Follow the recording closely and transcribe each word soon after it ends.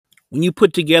When you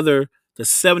put together the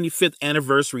 75th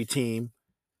anniversary team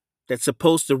that's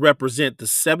supposed to represent the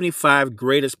 75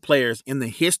 greatest players in the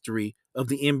history of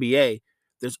the NBA,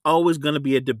 there's always going to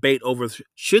be a debate over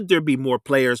should there be more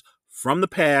players from the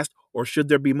past or should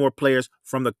there be more players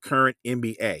from the current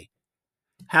NBA?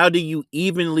 How do you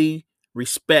evenly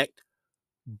respect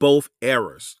both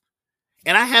eras?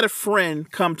 And I had a friend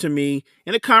come to me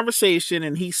in a conversation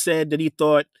and he said that he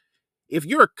thought if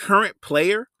you're a current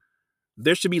player,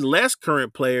 there should be less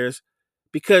current players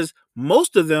because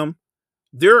most of them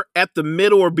they're at the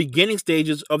middle or beginning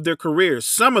stages of their careers.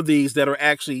 Some of these that are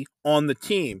actually on the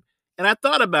team. And I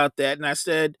thought about that and I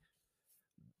said,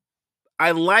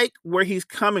 I like where he's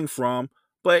coming from,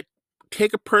 but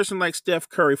take a person like Steph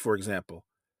Curry, for example.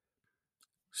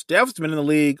 Steph's been in the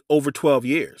league over 12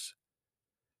 years.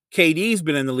 KD's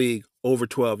been in the league over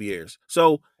 12 years.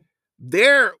 So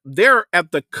they're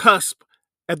at the cusp,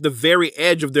 at the very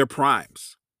edge of their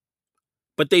primes.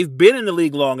 But they've been in the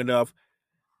league long enough.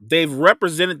 They've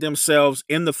represented themselves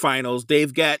in the finals.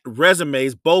 They've got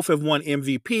resumes. Both have won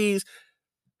MVPs.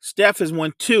 Steph has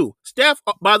won 2. Steph,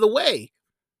 by the way,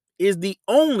 is the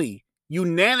only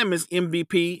unanimous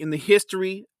MVP in the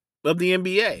history of the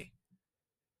NBA.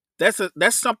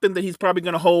 That's something that he's probably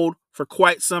going to hold for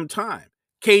quite some time.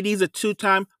 KD's a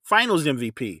 2-time finals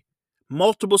MVP,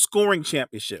 multiple scoring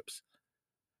championships.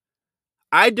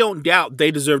 I don't doubt they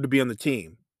deserve to be on the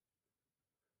team.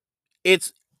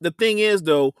 The thing is,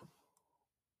 though,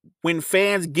 when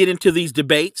fans get into these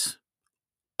debates,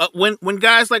 when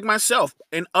guys like myself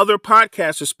and other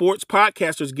podcasters, sports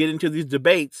podcasters get into these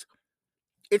debates,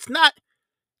 it's not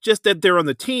just that they're on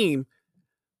the team.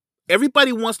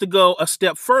 Everybody wants to go a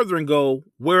step further and go,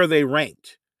 where are they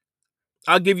ranked?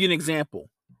 I'll give you an example.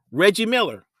 Reggie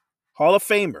Miller, Hall of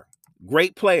Famer,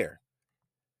 great player.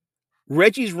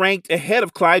 Reggie's ranked ahead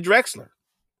of Clyde Drexler.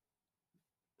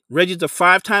 Reggie's a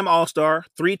 5-time All-Star,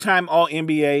 3-time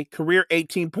All-NBA, career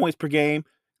 18 points per game,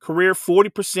 career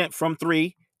 40% from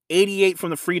 3, 88 from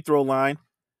the free throw line.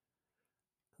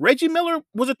 Reggie Miller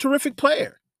was a terrific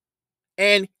player.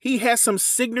 And he has some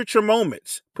signature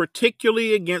moments,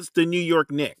 particularly against the New York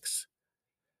Knicks.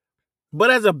 But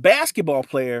as a basketball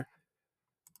player,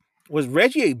 was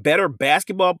Reggie a better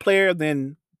basketball player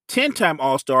than 10-time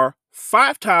All-Star,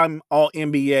 5-time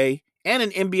All-NBA, and an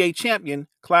NBA champion,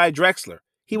 Clyde Drexler?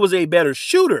 He was a better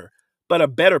shooter, but a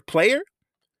better player?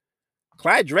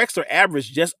 Clyde Drexler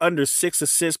averaged just under 6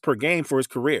 assists per game for his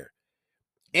career.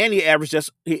 And he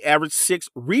averaged 6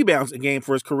 rebounds a game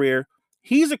for his career.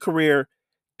 He's a career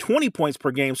 20 points per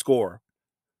game scorer.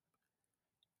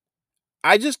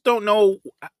 I just don't know.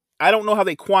 I don't know how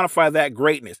they quantify that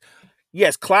greatness.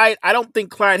 Yes, Clyde, I don't think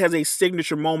Clyde has a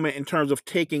signature moment in terms of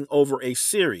taking over a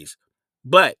series.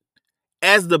 But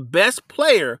as the best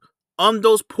player on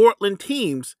those Portland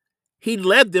teams, he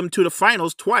led them to the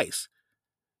finals twice.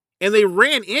 And they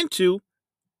ran into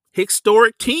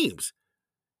historic teams.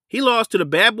 He lost to the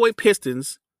Bad Boy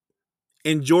Pistons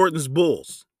and Jordan's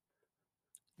Bulls.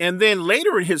 And then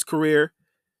later in his career,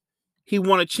 he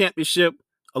won a championship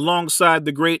alongside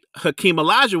the great Hakeem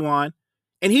Olajuwon,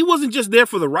 and he wasn't just there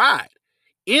for the ride.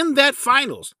 In that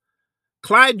finals,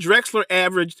 Clyde Drexler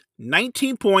averaged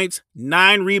 19 points,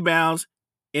 9 rebounds,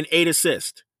 and 8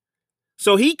 assists.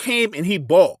 So he came and he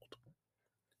balled.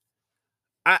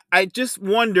 I just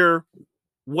wonder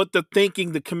what the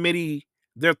thinking, the committee,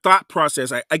 their thought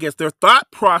process, I guess their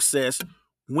thought process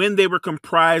when they were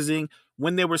comprising,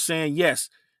 when they were saying, yes,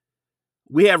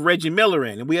 we have Reggie Miller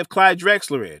in, and we have Clyde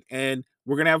Drexler in, and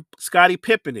we're going to have Scottie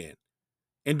Pippen in,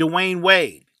 and Dwayne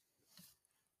Wade.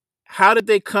 How did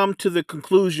they come to the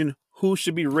conclusion who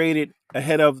should be rated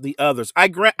ahead of the others? I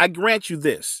grant you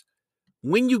this.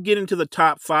 When you get into the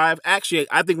top 5, actually,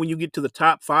 I think when you get to the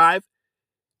top 5,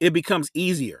 it becomes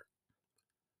easier.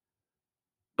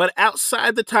 But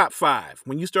outside the top 5,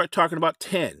 when you start talking about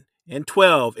 10 and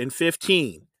 12 and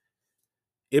 15,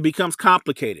 it becomes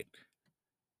complicated.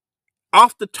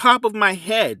 Off the top of my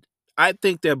head, I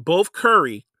think that both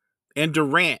Curry and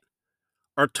Durant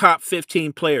are top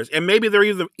 15 players. And maybe they're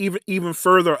even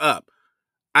further up.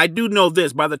 I do know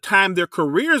this. By the time their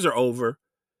careers are over,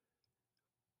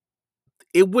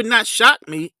 it would not shock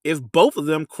me if both of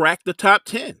them cracked the top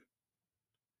 10.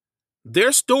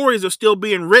 Their stories are still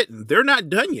being written. They're not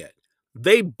done yet.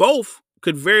 They both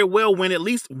could very well win at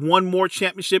least one more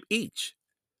championship each.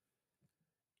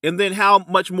 And then how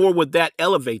much more would that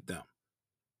elevate them?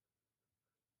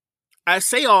 I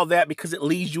say all that because it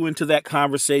leads you into that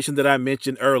conversation that I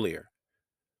mentioned earlier.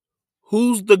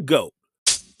 Who's the GOAT?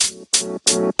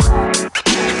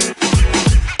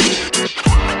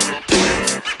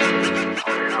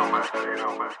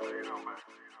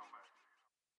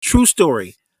 True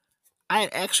story. I had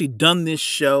actually done this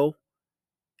show,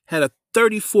 had a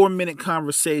 34-minute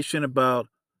conversation about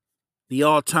the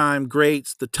all-time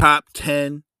greats, the top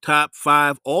 10, top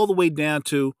 5, all the way down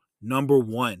to number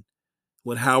 1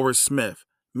 with Howard Smith,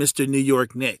 Mr. New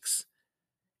York Knicks.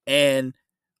 And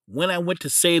when I went to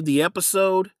save the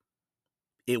episode,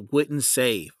 it wouldn't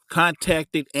save.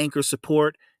 Contacted Anchor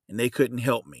Support, and they couldn't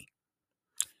help me.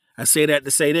 I say that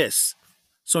to say this.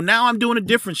 So now I'm doing a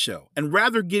different show. And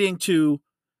rather getting to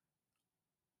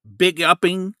big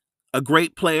upping a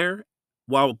great player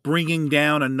while bringing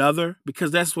down another,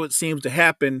 because that's what seems to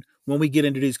happen when we get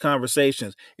into these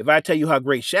conversations. If I tell you how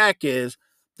great Shaq is,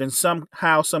 then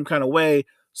somehow, some kind of way,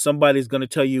 somebody's going to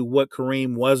tell you what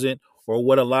Kareem wasn't or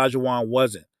what Olajuwon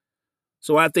wasn't.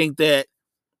 So I think that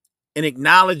in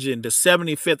acknowledging the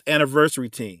 75th anniversary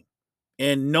team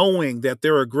and knowing that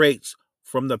there are greats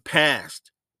from the past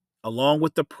along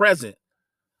with the present,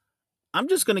 I'm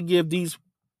just going to give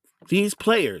these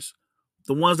players,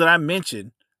 the ones that I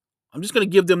mentioned, I'm just going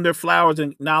to give them their flowers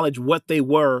and acknowledge what they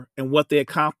were and what they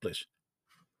accomplished.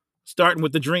 Starting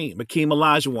with the dream, Hakeem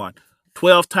Olajuwon,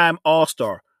 12-time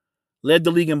All-Star, led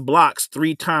the league in blocks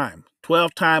 3 times,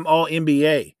 12-time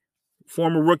All-NBA,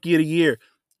 former Rookie of the Year,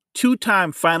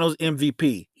 2-time Finals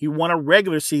MVP. He won a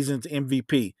regular season's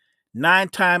MVP,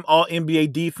 9-time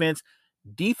All-NBA defense,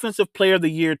 Defensive Player of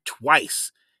the Year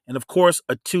twice, and of course,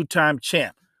 a 2-time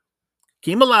champ.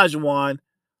 Hakeem Olajuwon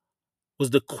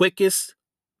was the quickest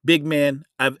big man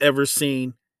I've ever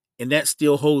seen, and that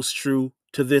still holds true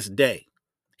to this day.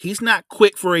 He's not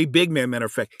quick for a big man, matter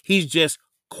of fact. He's just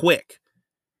quick.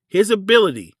 His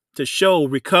ability to show,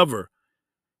 recover,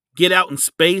 get out in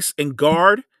space, and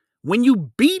guard, when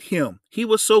you beat him, he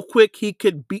was so quick he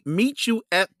could meet you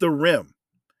at the rim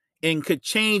and could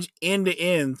change end to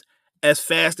end as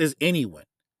fast as anyone.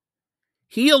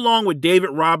 He, along with David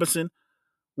Robinson,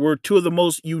 were 2 of the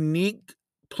most unique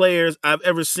players I've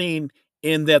ever seen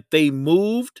in that they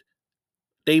moved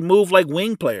like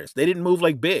wing players. They didn't move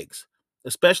like bigs,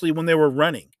 especially when they were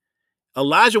running.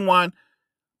 Olajuwon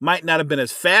might not have been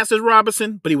as fast as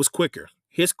Robinson, but he was quicker.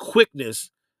 His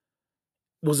quickness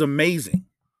was amazing.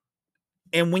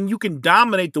 And when you can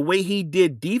dominate the way he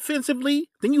did defensively,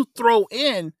 then you throw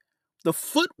in the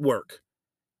footwork,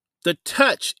 the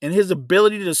touch, and his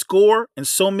ability to score in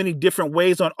so many different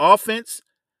ways on offense.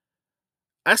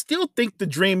 I still think the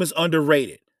dream is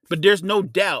underrated, but there's no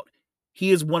doubt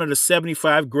he is one of the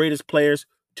 75 greatest players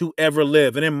to ever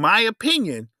live. And in my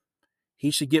opinion, he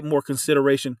should get more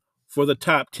consideration for the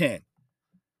top 10.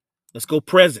 Let's go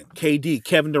present. KD,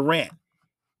 Kevin Durant.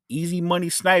 Easy money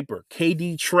sniper,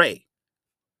 KD Trey.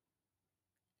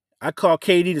 I call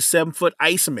KD the 7-foot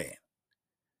Iceman.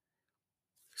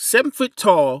 7 foot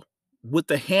tall with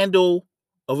the handle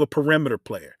of a perimeter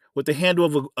player, with the handle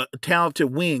of a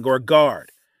talented wing or a guard.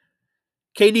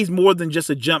 KD's more than just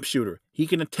a jump shooter. He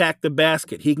can attack the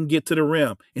basket. He can get to the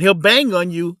rim. And he'll bang on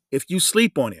you if you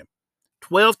sleep on him.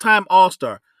 12-time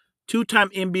All-Star, 2-time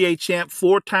NBA champ,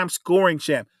 4-time scoring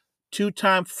champ,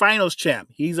 2-time finals champ.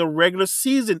 He's a regular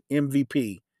season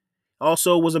MVP.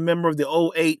 Also was a member of the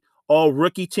 2008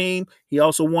 All-Rookie team. He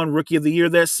also won Rookie of the Year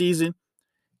that season.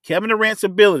 Kevin Durant's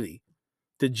ability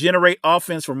to generate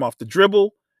offense from off the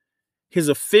dribble, his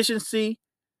efficiency,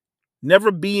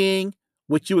 never being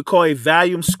what you would call a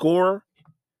volume scorer.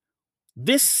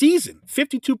 This season,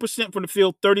 52% from the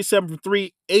field, 37% from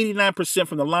 3, 89%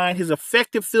 from the line. His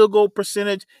effective field goal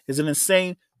percentage is an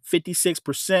insane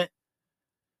 56%.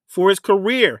 For his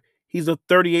career, he's a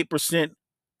 38%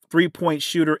 three-point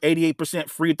shooter, 88%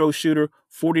 free throw shooter,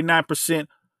 49%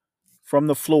 from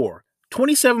the floor.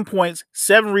 27 points,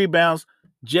 7 rebounds,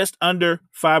 just under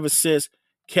 5 assists.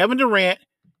 Kevin Durant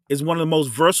is one of the most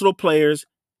versatile players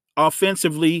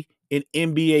offensively in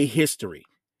NBA history.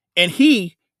 And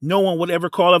no one would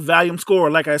ever call a volume scorer,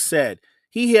 like I said.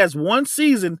 He has one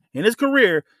season in his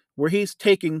career where he's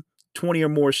taking 20 or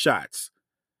more shots.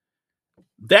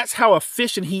 That's how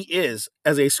efficient he is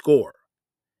as a scorer.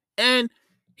 And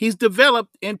he's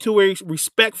developed into a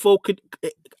respectful,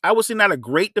 I would say not a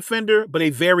great defender, but a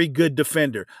very good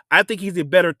defender. I think he's a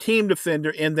better team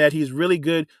defender in that he's really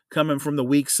good coming from the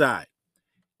weak side.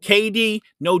 KD,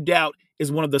 no doubt,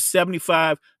 is one of the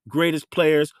 75 greatest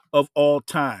players of all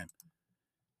time.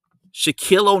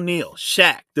 Shaquille O'Neal,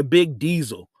 Shaq, the Big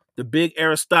Diesel, the Big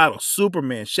Aristotle,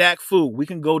 Superman, Shaq Fu. We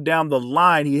can go down the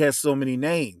line. He has so many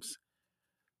names.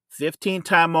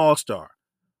 15-time All-Star,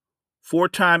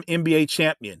 4-time NBA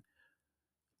champion,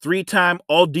 3-time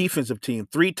All-Defensive Team,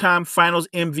 3-time Finals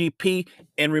MVP.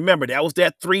 And remember, that was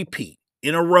that 3-peat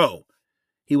in a row.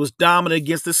 He was dominant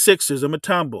against the Sixers of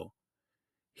Mutombo.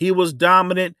 He was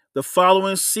dominant the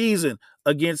following season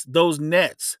against those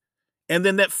Nets. And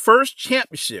then that first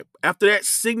championship, after that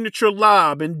signature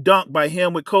lob and dunk by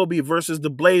him with Kobe versus the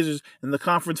Blazers in the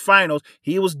conference finals,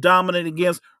 he was dominant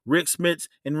against Rick Smits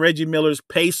and Reggie Miller's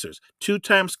Pacers.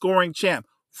 2-time scoring champ,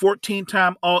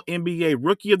 14-time All-NBA,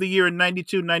 Rookie of the Year in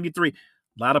 92, 93. A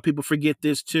lot of people forget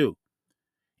this too.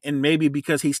 And maybe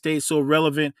because he stayed so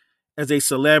relevant as a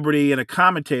celebrity and a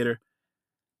commentator,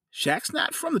 Shaq's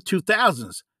not from the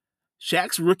 2000s.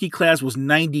 Shaq's rookie class was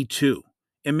 92.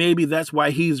 And maybe that's why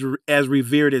he's as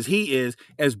revered as he is,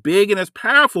 as big and as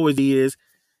powerful as he is.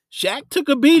 Shaq took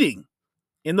a beating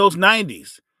in those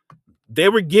 90s. They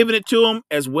were giving it to him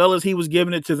as well as he was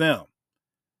giving it to them.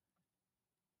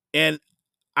 And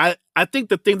I think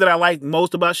the thing that I like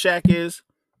most about Shaq is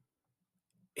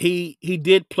he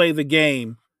did play the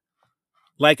game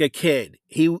like a kid.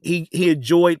 He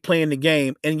enjoyed playing the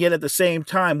game, and yet at the same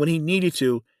time, when he needed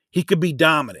to, he could be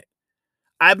dominant.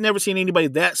 I've never seen anybody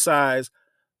that size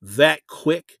that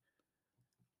quick,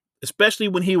 especially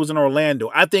when he was in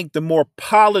Orlando. I think the more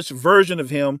polished version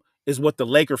of him is what the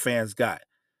Laker fans got.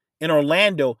 In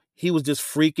Orlando, he was this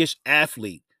freakish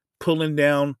athlete, pulling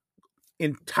down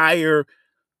entire,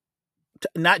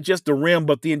 not just the rim,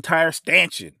 but the entire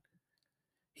stanchion.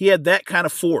 He had that kind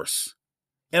of force.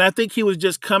 And I think he was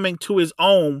just coming to his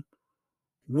own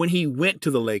when he went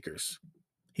to the Lakers.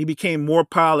 He became more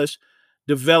polished,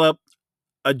 developed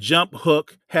a jump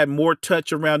hook, had more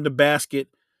touch around the basket.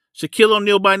 Shaquille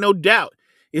O'Neal, by no doubt,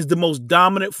 is the most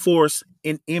dominant force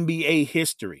in NBA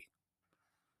history.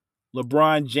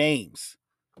 LeBron James.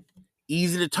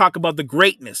 Easy to talk about the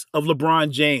greatness of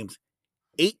LeBron James.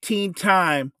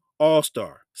 18-time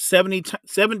All-Star,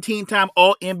 17-time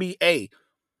All-NBA,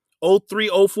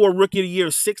 03-04 Rookie of the Year,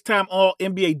 6-time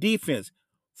All-NBA defense,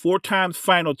 4 times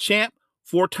final champ,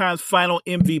 4 times final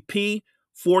MVP,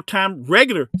 4-time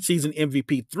regular season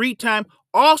MVP, 3-time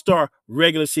All-Star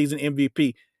regular season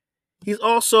MVP. He's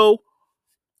also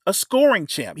a scoring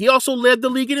champ. He also led the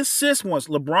league in assists once.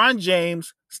 LeBron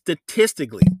James,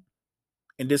 statistically,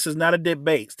 and this is not a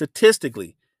debate,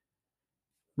 statistically,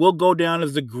 will go down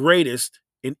as the greatest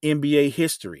in NBA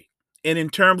history. And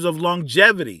in terms of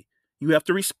longevity, you have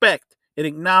to respect and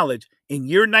acknowledge in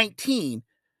year 19,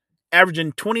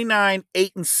 averaging 29,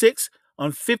 8, and 6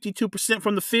 on 52%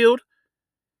 from the field,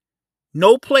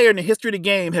 no player in the history of the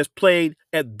game has played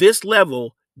at this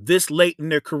level this late in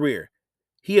their career.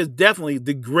 He is definitely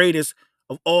the greatest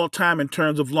of all time in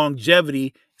terms of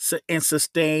longevity and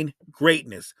sustained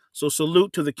greatness. So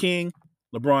salute to the king,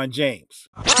 LeBron James.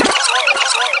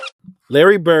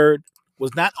 Larry Bird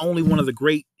was not only one of the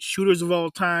great shooters of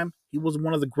all time, he was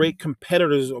one of the great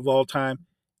competitors of all time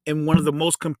and one of the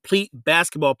most complete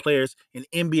basketball players in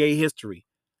NBA history.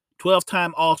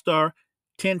 12-time All-Star,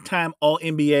 10-time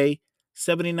All-NBA,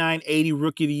 79-80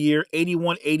 Rookie of the Year,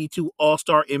 81-82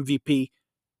 All-Star MVP,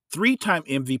 3-time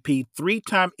MVP,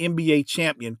 3-time NBA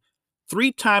champion,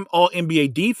 3-time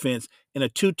All-NBA defense, and a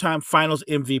 2-time Finals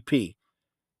MVP.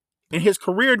 In his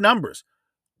career numbers,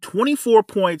 24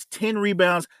 points, 10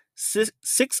 rebounds, 6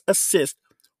 assists,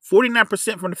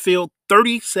 49% from the field,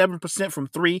 37% from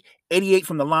 3, 88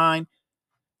 from the line.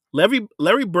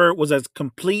 Larry Bird was as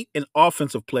complete an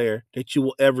offensive player that you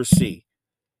will ever see.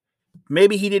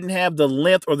 Maybe he didn't have the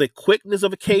length or the quickness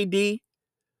of a KD,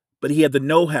 but he had the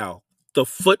know-how, the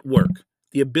footwork,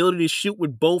 the ability to shoot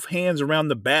with both hands around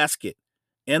the basket,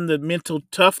 and the mental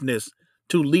toughness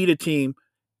to lead a team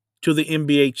to the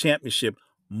NBA championship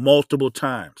multiple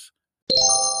times.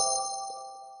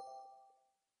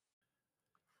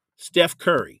 Steph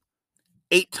Curry,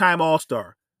 8-time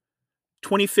All-Star,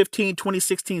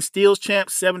 2015-2016 Steals champ,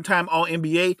 7-time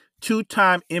All-NBA,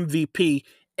 2-time MVP,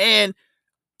 and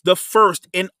the first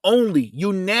and only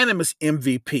unanimous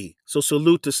MVP. So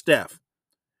salute to Steph.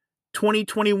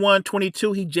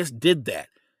 2021-22, he just did that.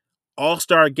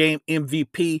 All-Star game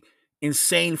MVP,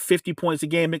 insane 50 points a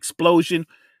game explosion.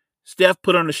 Steph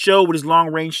put on a show with his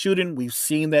long-range shooting. We've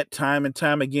seen that time and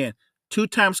time again.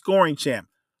 2-time scoring champ,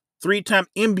 3-time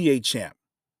NBA champ.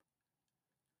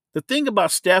 The thing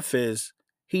about Steph is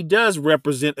he does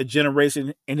represent a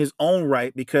generation in his own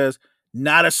right because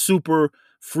not a super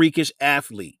freakish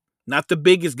athlete, not the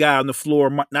biggest guy on the floor,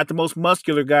 not the most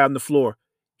muscular guy on the floor.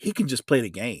 He can just play the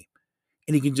game,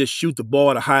 and he can just shoot the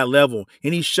ball at a high level.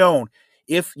 And he's shown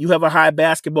if you have a high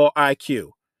basketball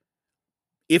IQ,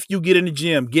 if you get in the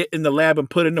gym, get in the lab and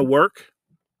put in the work,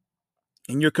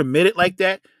 and you're committed like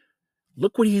that,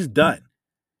 look what he's done.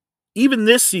 Even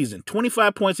this season,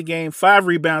 25 points a game, 5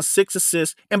 rebounds, 6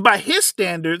 assists, and by his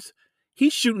standards,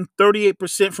 he's shooting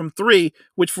 38% from 3,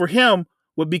 which for him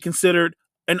would be considered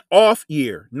an off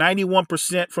year.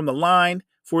 91% from the line,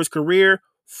 for his career,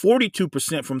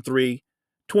 42% from three,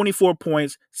 24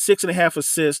 points, 6.5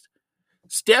 assists.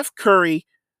 Steph Curry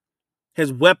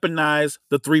has weaponized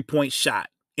the three-point shot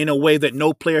in a way that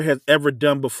no player has ever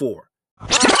done before.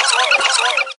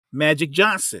 Magic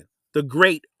Johnson, the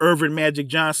great Earvin Magic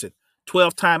Johnson,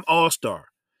 12-time All-Star,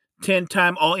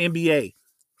 10-time All-NBA,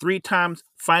 3 times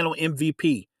Final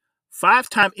MVP,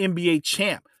 5-time NBA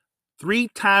champ,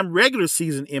 3-time regular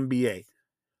season NBA,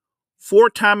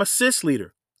 4-time assist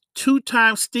leader,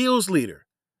 2-time steals leader,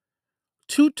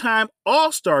 2-time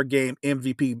All-Star Game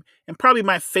MVP, and probably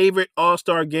my favorite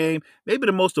All-Star Game, maybe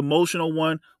the most emotional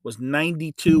one, was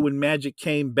 92 when Magic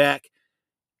came back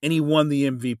and he won the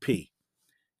MVP.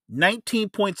 19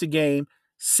 points a game,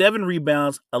 7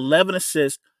 rebounds, 11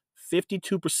 assists,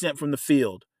 52% from the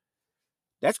field.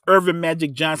 That's Earvin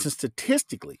Magic Johnson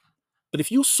statistically. But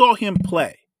if you saw him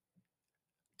play,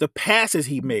 the passes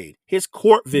he made, his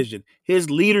court vision, his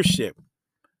leadership,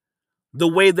 the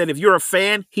way that if you're a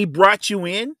fan, he brought you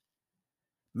in,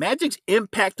 Magic's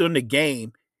impact on the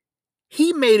game,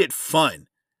 he made it fun.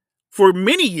 For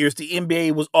many years, the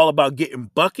NBA was all about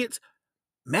getting buckets.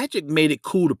 Magic made it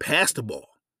cool to pass the ball.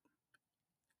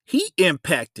 He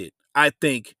impacted, I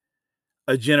think,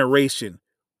 a generation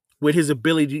with his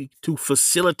ability to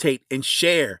facilitate and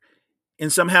share.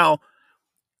 And somehow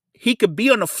he could be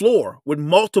on the floor with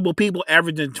multiple people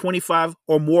averaging 25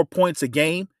 or more points a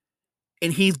game,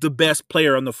 and he's the best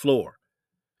player on the floor.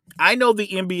 I know the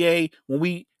NBA, when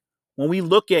we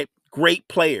look at great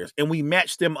players and we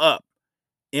match them up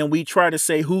and we try to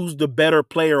say who's the better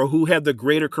player or who had the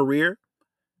greater career,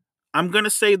 I'm going to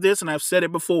say this, and I've said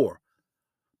it before.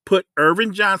 Put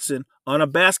Earvin Johnson on a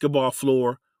basketball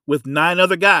floor with 9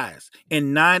 other guys,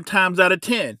 and 9 times out of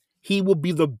 10, he will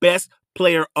be the best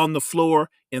player on the floor,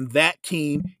 and that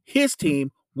team, his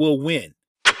team, will win.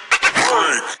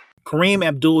 Kareem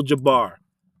Abdul-Jabbar,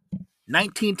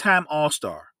 19-time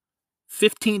All-Star,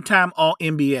 15-time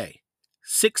All-NBA,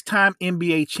 6-time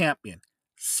NBA champion,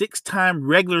 6-time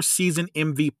regular season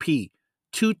MVP,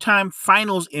 2-time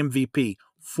Finals MVP,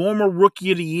 former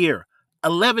Rookie of the Year,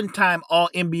 11-time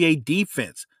All-NBA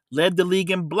defense, led the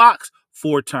league in blocks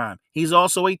 4 times. He's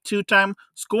also a 2-time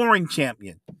scoring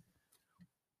champion.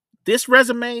 This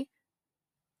resume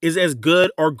is as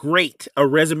good or great a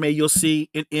resume you'll see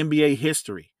in NBA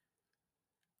history.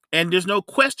 And there's no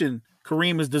question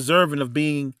Kareem is deserving of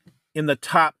being in the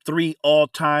top 3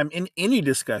 all-time in any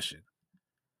discussion.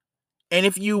 And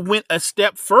if you went a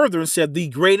step further and said the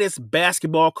greatest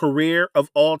basketball career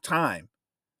of all time,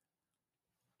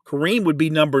 Kareem would be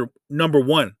number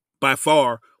 1 by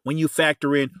far when you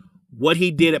factor in what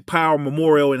he did at Power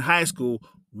Memorial in high school,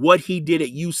 what he did at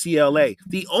UCLA.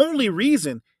 The only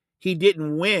reason he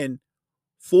didn't win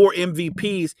 4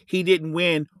 MVPs, he didn't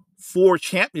win 4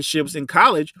 championships in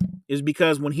college is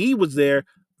because when he was there,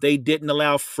 they didn't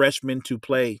allow freshmen to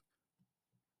play.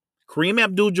 Kareem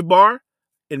Abdul-Jabbar,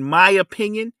 in my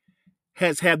opinion,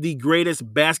 has had the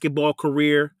greatest basketball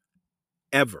career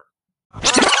ever.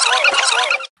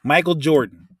 Michael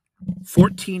Jordan,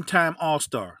 14-time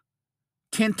All-Star,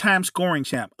 10-time scoring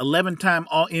champ, 11-time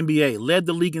All-NBA, led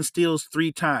the league in steals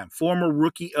 3 times, former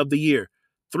Rookie of the Year,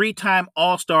 3-time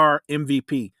All-Star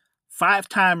MVP,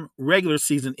 5-time regular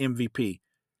season MVP,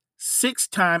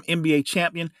 6-time NBA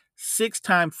champion,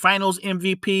 6-time Finals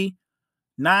MVP,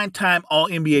 9-time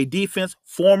All-NBA defense,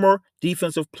 former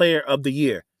Defensive Player of the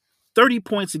Year, 30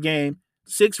 points a game,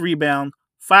 6 rebounds,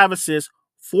 5 assists,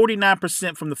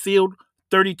 49% from the field,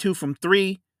 32 from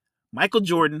 3. Michael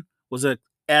Jordan was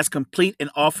as complete an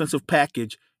offensive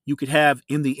package you could have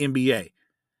in the NBA.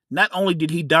 Not only did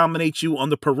he dominate you on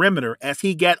the perimeter, as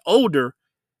he got older,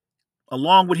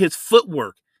 along with his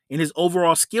footwork and his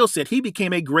overall skill set, he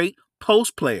became a great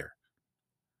post player.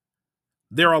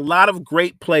 There are a lot of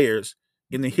great players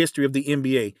in the history of the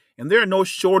NBA, and there are no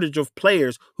shortage of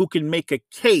players who can make a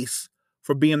case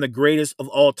for being the greatest of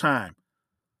all time.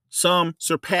 Some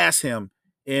surpass him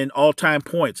in all-time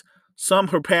points. Some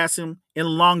surpass him in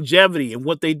longevity and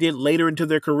what they did later into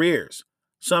their careers.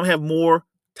 Some have more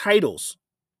titles.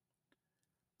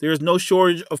 There is no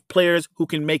shortage of players who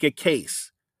can make a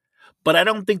case. But I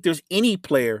don't think there's any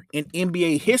player in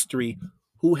NBA history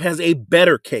who has a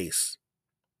better case.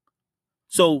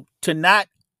 So to not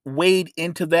wade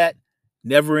into that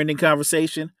never-ending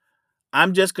conversation,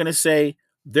 I'm just going to say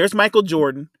there's Michael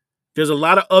Jordan. There's a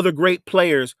lot of other great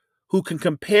players who can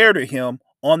compare to him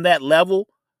on that level,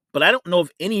 but I don't know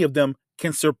if any of them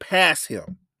can surpass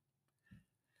him.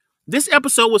 This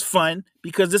episode was fun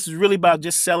because this is really about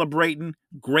just celebrating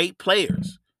great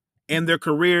players and their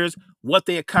careers, what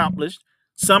they accomplished,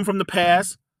 some from the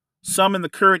past, some in the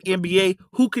current NBA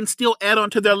who can still add on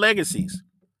to their legacies.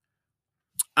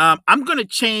 I'm going to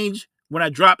change when I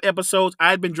drop episodes.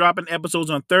 I've been dropping episodes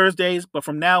on Thursdays, but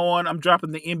from now on, I'm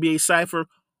dropping the NBA Cypher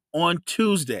on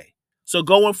Tuesday. So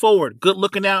going forward, good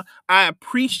looking out. I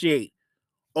appreciate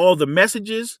all the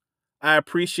messages. I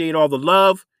appreciate all the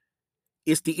love.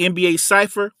 It's the NBA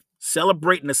Cypher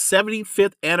celebrating the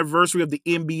 75th anniversary of the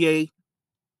NBA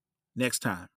next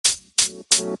time.